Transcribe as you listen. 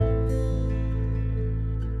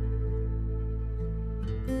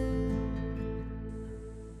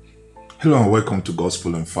Hello and welcome to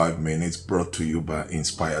Gospel in 5 Minutes, brought to you by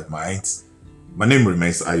Inspired Minds. My name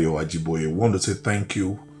remains Ayo Ajiboye. I want to say thank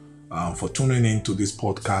you for tuning in to this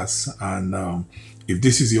podcast. And if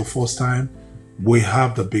this is your first time, we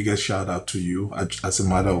have the biggest shout out to you. As a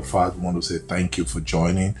matter of fact, I want to say thank you for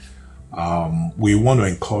joining. We want to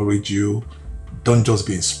encourage you. Don't just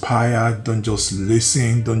be inspired. Don't just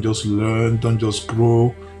listen. Don't just learn. Don't just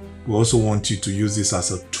grow. We also want you to use this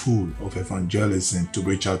as a tool of evangelism to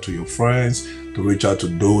reach out to your friends, to reach out to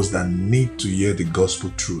those that need to hear the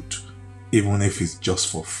gospel truth, even if it's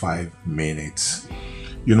just for 5 minutes.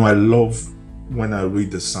 You know, I love when I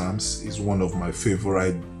read the Psalms. It's one of my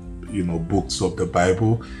favorite, books of the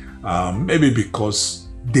Bible. Maybe because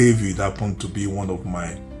David happened to be one of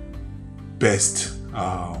my best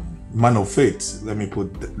man of faith. Let me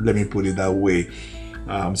put it that way.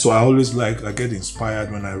 So I always I get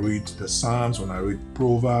inspired when I read the Psalms, when I read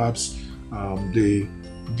Proverbs. They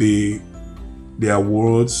are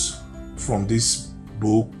words from this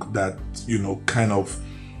book that, kind of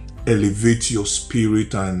elevate your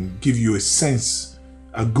spirit and give you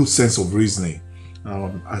a good sense of reasoning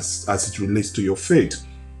as it relates to your faith.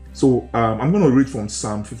 So I'm going to read from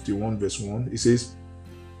Psalm 51 verse 1. It says,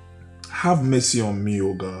 "Have mercy on me,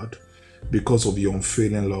 O God, because of your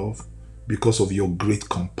unfailing love. Because of your great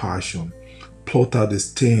compassion, blot out the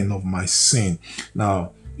stain of my sin."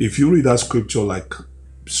 Now, if you read that scripture like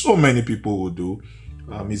so many people will do,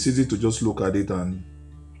 it's easy to just look at it and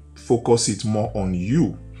focus it more on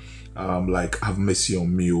you. Have mercy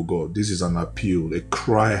on me, O God. This is an appeal, a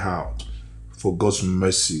cry out for God's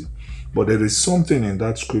mercy. But there is something in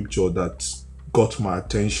that scripture that got my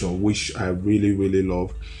attention, which I really, really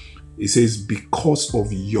love. It says, because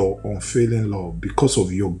of your unfailing love, because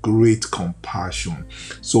of your great compassion.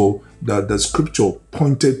 So that the scripture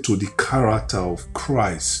pointed to the character of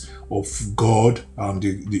Christ, of God,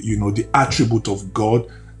 the attribute of God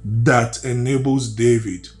that enables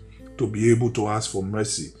David to be able to ask for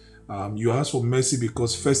mercy. You ask for mercy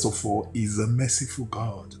because, first of all, He's a merciful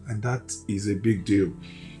God, and that is a big deal.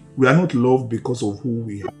 We are not loved because of who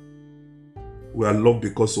we are. We are loved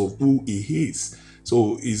because of who He is.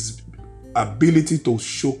 So His ability to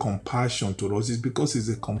show compassion to us is because He's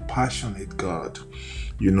a compassionate God.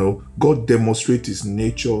 God demonstrates His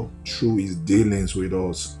nature through His dealings with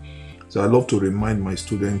us. So I love to remind my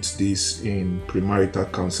students this in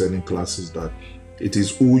premarital counseling classes, that it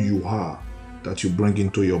is who you are that you bring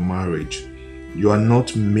into your marriage. You are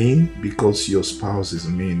not mean because your spouse is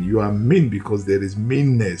mean. You are mean because there is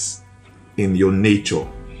meanness in your nature.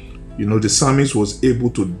 The psalmist was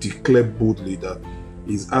able to declare boldly that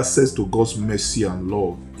his access to God's mercy and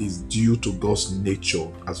love is due to God's nature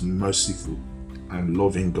as merciful and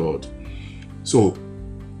loving God. So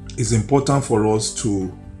it's important for us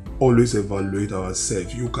to always evaluate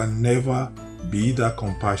ourselves. You can never be that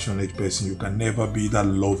compassionate person. You can never be that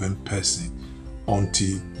loving person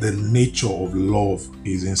until the nature of love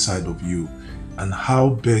is inside of you. And how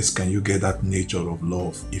best can you get that nature of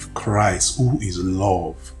love if Christ, who is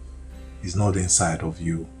love, is not inside of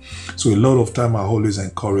you? So a lot of time I always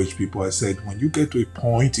encourage people. I said, when you get to a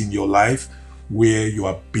point in your life where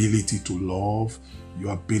your ability to love,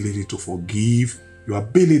 your ability to forgive, your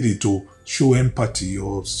ability to show empathy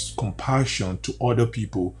or compassion to other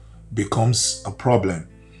people becomes a problem,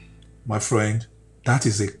 my friend, that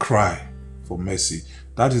is a cry for mercy.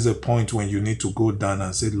 That is a point when you need to go down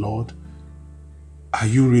and say, Lord, are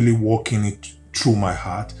you really walking it through my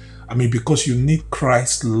heart? Because you need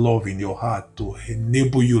Christ's love in your heart to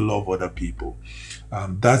enable you love other people.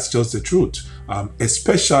 That's just the truth.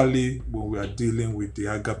 Especially when we are dealing with the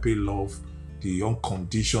agape love, the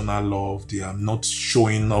unconditional love, the I'm not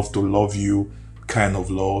showing enough to love you kind of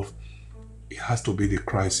love. It has to be the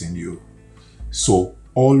Christ in you. So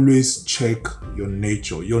always check your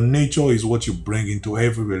nature. Your nature is what you bring into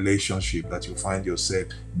every relationship that you find yourself,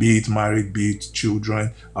 be it married, be it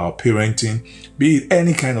children, parenting, be it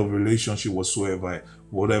any kind of relationship whatsoever,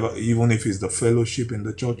 whatever, even if it's the fellowship in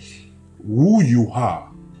the church. Who you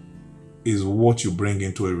are is what you bring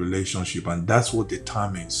into a relationship, and that's what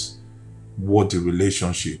determines what the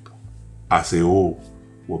relationship as a whole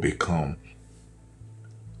will become.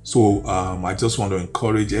 So I just want to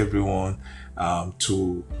encourage everyone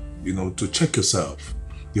to check yourself.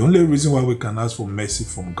 The only reason why we can ask for mercy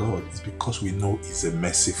from God is because we know He's a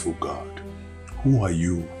merciful God. Who are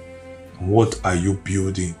you? What are you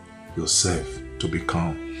building yourself to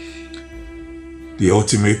become? The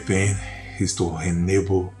ultimate thing is to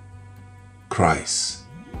enable Christ.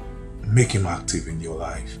 Make Him active in your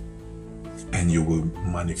life, and you will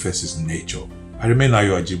manifest His nature. I remain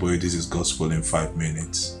Ayo Ajiboye. This is Gospel in 5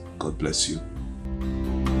 Minutes. God bless you.